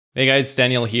Hey guys, it's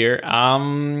Daniel here.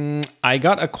 I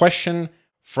got a question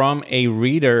from a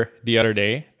reader the other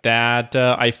day that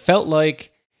I felt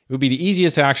like it would be the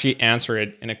easiest to actually answer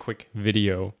it in a quick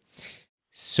video.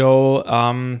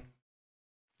 So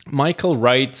Michael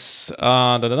writes,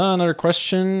 another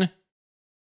question.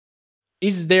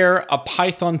 Is there a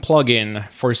Python plugin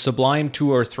for Sublime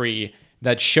 2 or 3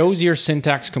 that shows your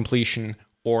syntax completion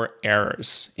or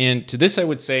errors? And to this, I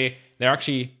would say there are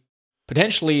actually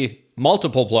potentially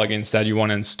multiple plugins that you want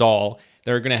to install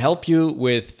that are going to help you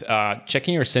with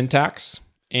checking your syntax,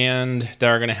 and that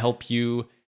are going to help you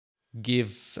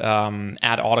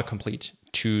add autocomplete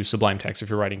to Sublime Text if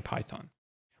you're writing Python,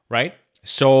 right?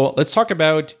 So let's talk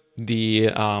about the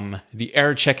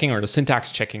error checking or the syntax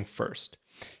checking first.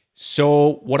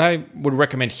 So what I would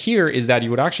recommend here is that you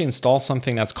would actually install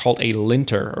something that's called a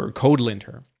linter or code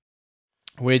linter,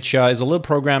 which is a little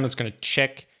program that's going to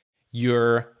check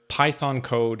your Python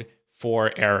code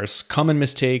for errors, common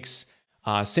mistakes,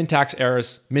 syntax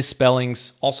errors,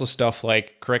 misspellings, also stuff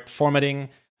like correct formatting.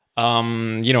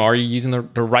 Are you using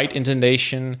the right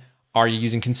indentation? Are you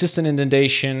using consistent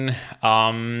indentation?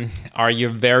 Are your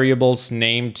variables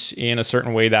named in a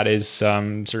certain way that is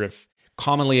sort of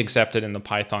commonly accepted in the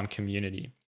Python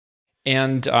community?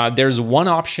 And there's one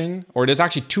option, or there's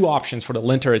actually two options for the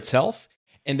linter itself.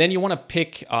 And then you want to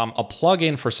pick a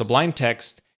plugin for Sublime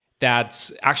Text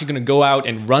that's actually going to go out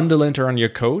and run the linter on your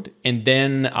code, and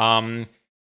then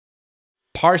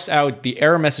parse out the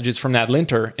error messages from that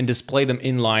linter and display them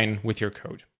in line with your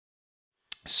code.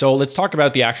 So let's talk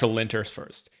about the actual linters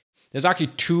first. There's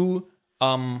actually two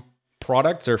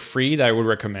products that are free that I would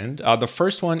recommend. The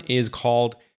first one is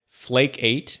called Flake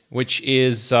 8, which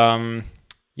is,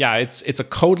 it's a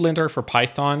code linter for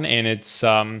Python, and it's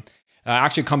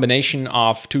actually a combination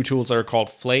of two tools that are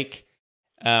called Flake,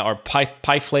 or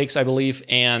PyFlakes, I believe,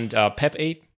 and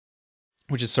Pep8,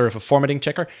 which is sort of a formatting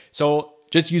checker. So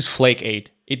just use Flake 8.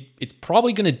 It's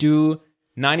probably going to do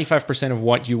 95% of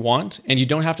what you want, and you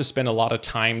don't have to spend a lot of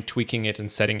time tweaking it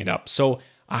and setting it up. So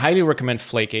I highly recommend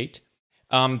Flake 8.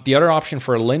 The other option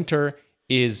for a linter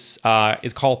is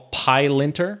called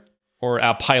PyLinter, or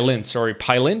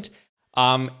PyLint.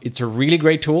 It's a really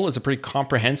great tool. It's a pretty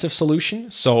comprehensive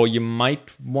solution. So you might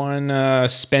want to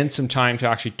spend some time to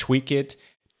actually tweak it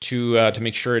to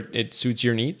make sure it suits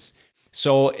your needs.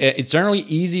 So it's generally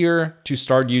easier to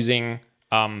start using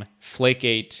Flake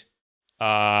 8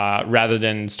 rather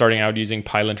than starting out using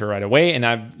PyLinter right away.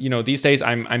 And these days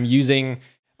I'm using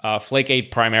Flake 8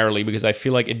 primarily because I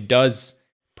feel like it does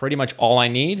pretty much all I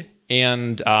need,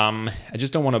 and I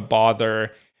just don't want to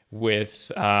bother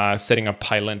with setting up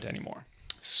PyLint anymore.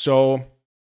 So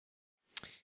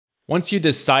once you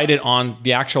decided on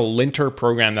the actual linter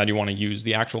program that you want to use,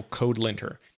 the actual code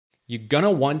linter, you're going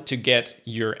to want to get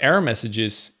your error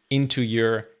messages into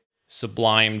your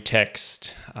Sublime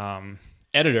Text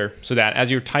editor, so that as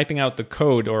you're typing out the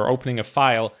code or opening a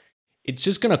file, it's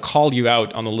just going to call you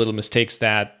out on the little mistakes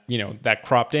that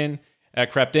crept in,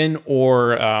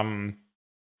 or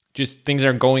just things that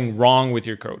are going wrong with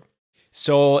your code.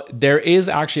 So there is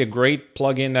actually a great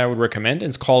plugin that I would recommend.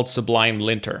 It's called Sublime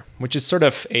Linter, which is sort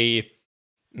of a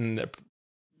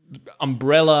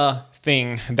umbrella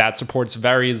thing that supports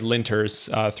various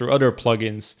linters through other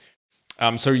plugins.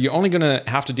 So you're only going to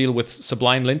have to deal with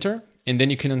Sublime Linter, and then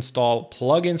you can install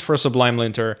plugins for Sublime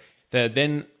Linter that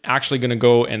then actually going to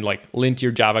go and lint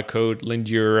your Java code, lint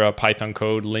your Python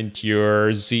code, lint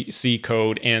your C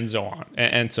code, and so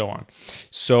on.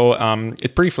 So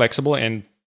it's pretty flexible and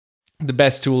the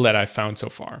best tool that I've found so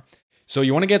far. So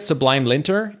you want to get Sublime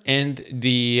Linter and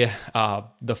the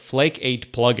Flake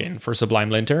 8 plugin for Sublime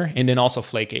Linter, and then also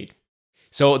Flake 8.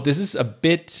 So this is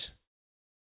it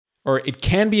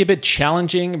can be a bit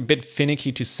challenging, a bit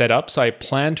finicky to set up. So I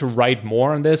plan to write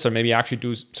more on this, or maybe actually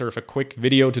do sort of a quick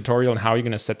video tutorial on how you're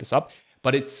going to set this up.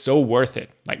 But it's so worth it.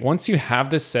 Once you have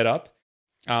this set up,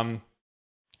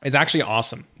 it's actually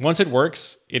awesome. Once it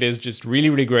works, it is just really,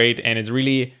 really great, and it's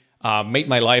really made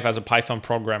my life as a Python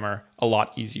programmer a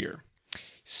lot easier.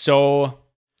 So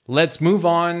let's move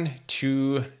on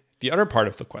to the other part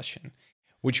of the question,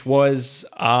 which was,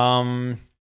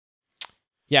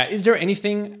 is there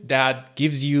anything that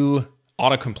gives you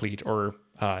autocomplete or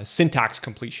syntax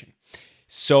completion?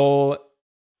 So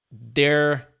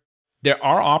there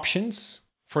are options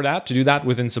for that, to do that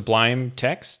within Sublime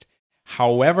Text.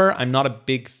 However, I'm not a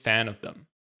big fan of them.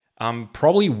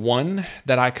 Probably one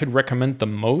that I could recommend the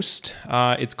most,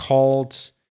 I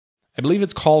believe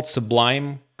it's called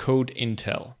Sublime Code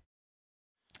Intel.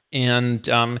 And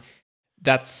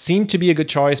that seemed to be a good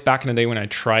choice back in the day when I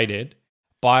tried it,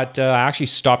 but I actually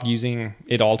stopped using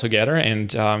it altogether.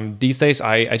 And these days,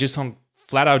 I just don't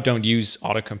flat out don't use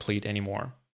autocomplete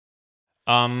anymore.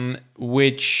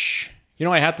 Which, you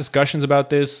know, I had discussions about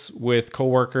this with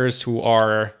coworkers who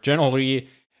are generally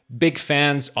big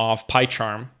fans of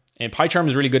PyCharm, and PyCharm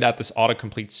is really good at this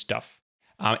autocomplete stuff.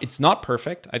 It's not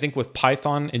perfect. I think with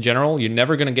Python in general, you're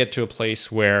never going to get to a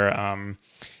place where,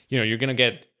 you know, you're going to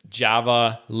get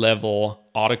Java level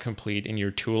autocomplete in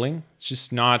your tooling. It's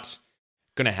just not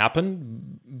going to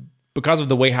happen because of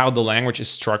the way how the language is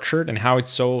structured and how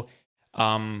it's so,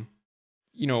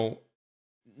 you know,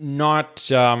 not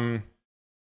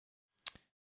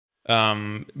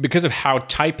because of how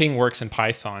typing works in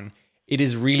Python, it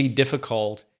is really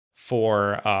difficult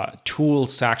for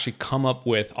tools to actually come up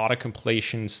with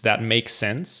autocompletions that make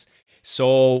sense.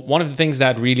 So one of the things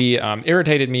that really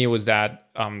irritated me was that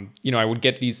you know, I would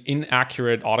get these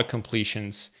inaccurate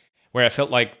autocompletions where I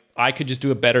felt like I could just do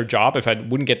a better job if I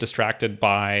wouldn't get distracted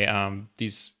by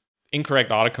these incorrect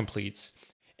autocompletes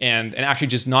and actually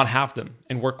just not have them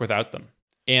and work without them.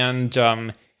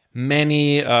 And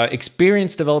many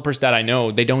experienced developers that I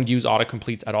know, they don't use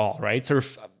autocompletes at all, right? So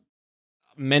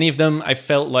many of them, I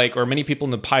felt like, or many people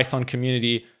in the Python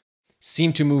community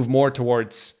seem to move more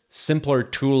towards simpler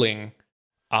tooling.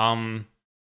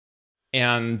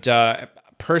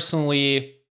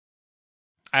 Personally,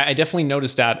 I definitely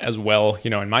noticed that as well, you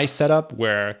know, in my setup,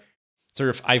 where sort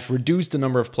of I've reduced the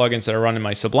number of plugins that I run in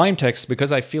my Sublime Text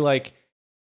because I feel like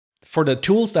for the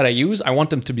tools that I use, I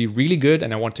want them to be really good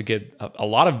and I want to get a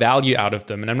lot of value out of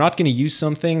them. And I'm not going to use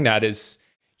something that is,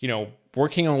 you know,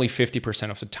 working only 50%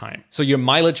 of the time. So your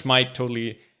mileage might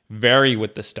totally vary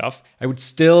with this stuff. I would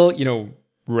still, you know,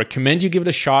 recommend you give it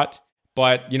a shot,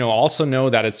 but, you know, also know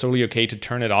that it's totally okay to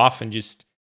turn it off and just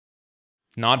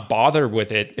not bother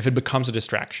with it if it becomes a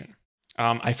distraction.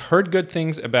 I've heard good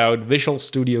things about Visual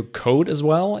Studio Code as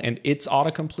well and its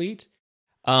autocomplete.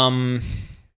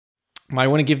 Might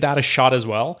want to give that a shot as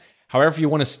well. However, if you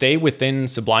want to stay within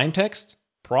Sublime Text,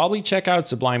 probably check out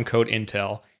Sublime Code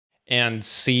Intel and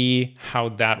see how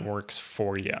that works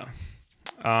for you.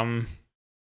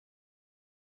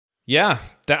 Yeah,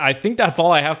 I think that's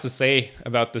all I have to say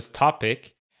about this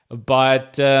topic.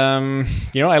 But, you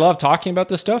know, I love talking about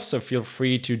this stuff, so feel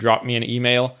free to drop me an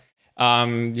email.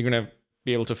 You're going to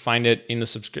be able to find it in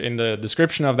the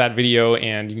description of that video,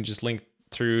 and you can just link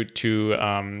through to,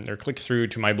 or click through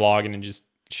to my blog and then just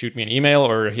shoot me an email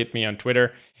or hit me on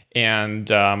Twitter. And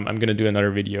I'm going to do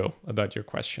another video about your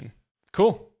question.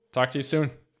 Cool. Talk to you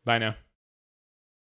soon. Bye now.